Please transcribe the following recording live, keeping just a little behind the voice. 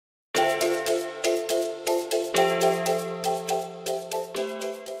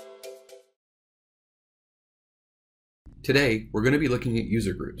Today, we're going to be looking at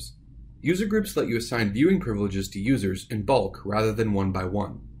user groups. User groups let you assign viewing privileges to users in bulk rather than one by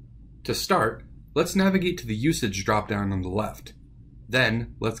one. To start, let's navigate to the Usage dropdown on the left.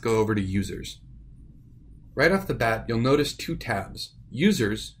 Then, let's go over to Users. Right off the bat, you'll notice two tabs,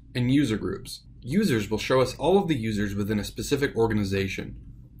 Users and User Groups. Users will show us all of the users within a specific organization.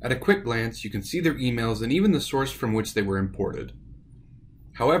 At a quick glance, you can see their emails and even the source from which they were imported.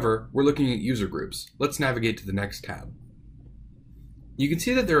 However, we're looking at user groups. Let's navigate to the next tab. You can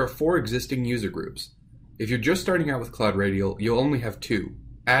see that there are 4 existing user groups. If you're just starting out with CloudRadial, you'll only have 2,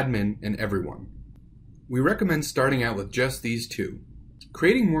 Admin and Everyone. We recommend starting out with just these 2.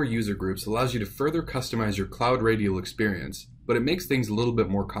 Creating more user groups allows you to further customize your CloudRadial experience, but it makes things a little bit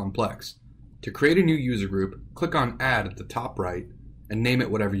more complex. To create a new user group, click on Add at the top right and name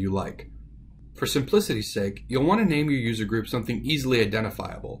it whatever you like. For simplicity's sake, you'll want to name your user group something easily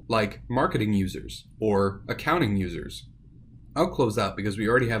identifiable, like Marketing Users or Accounting Users. I'll close out because we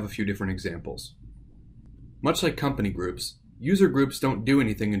already have a few different examples. Much like company groups, user groups don't do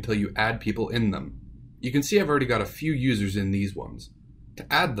anything until you add people in them. You can see I've already got a few users in these ones. To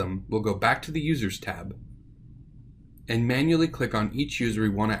add them, we'll go back to the Users tab and manually click on each user we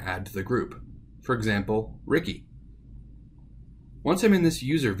want to add to the group. For example, Ricky. Once I'm in this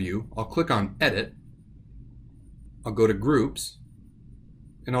user view, I'll click on Edit, I'll go to Groups,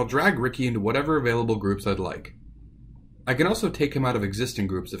 and I'll drag Ricky into whatever available groups I'd like. I can also take him out of existing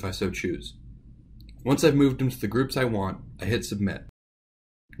groups if I so choose. Once I've moved him to the groups I want, I hit Submit.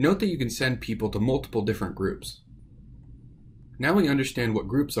 Note that you can send people to multiple different groups. Now we understand what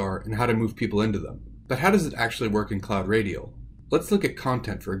groups are and how to move people into them. But how does it actually work in CloudRadial? Let's look at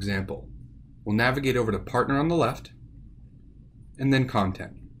Content, for example. We'll navigate over to Partner on the left, and then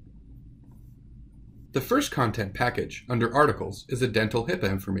Content. The first content package, under Articles, is a dental HIPAA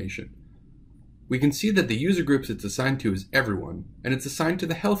information. We can see that the user groups it's assigned to is Everyone, and it's assigned to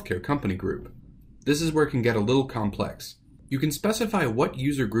the healthcare company group. This is where it can get a little complex. You can specify what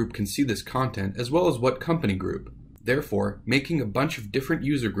user group can see this content as well as what company group. Therefore, making a bunch of different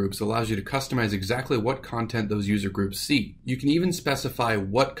user groups allows you to customize exactly what content those user groups see. You can even specify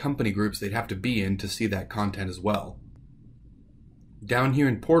what company groups they'd have to be in to see that content as well. Down here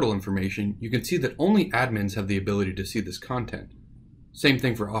in portal information, you can see that only admins have the ability to see this content. Same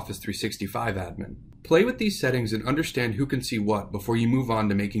thing for Office 365 admin. Play with these settings and understand who can see what before you move on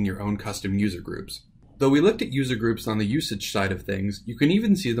to making your own custom user groups. Though we looked at user groups on the usage side of things, you can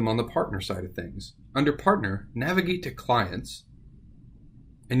even see them on the partner side of things. Under Partner, navigate to Clients,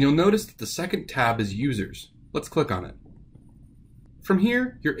 and you'll notice that the second tab is Users. Let's click on it. From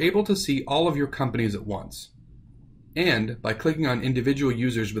here, you're able to see all of your companies at once. And by clicking on individual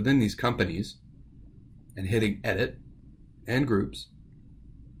users within these companies, and hitting Edit and Groups,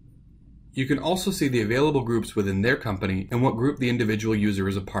 you can also see the available groups within their company and what group the individual user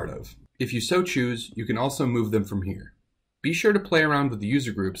is a part of. If you so choose, you can also move them from here. Be sure to play around with the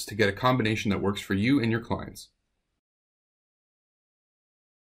user groups to get a combination that works for you and your clients.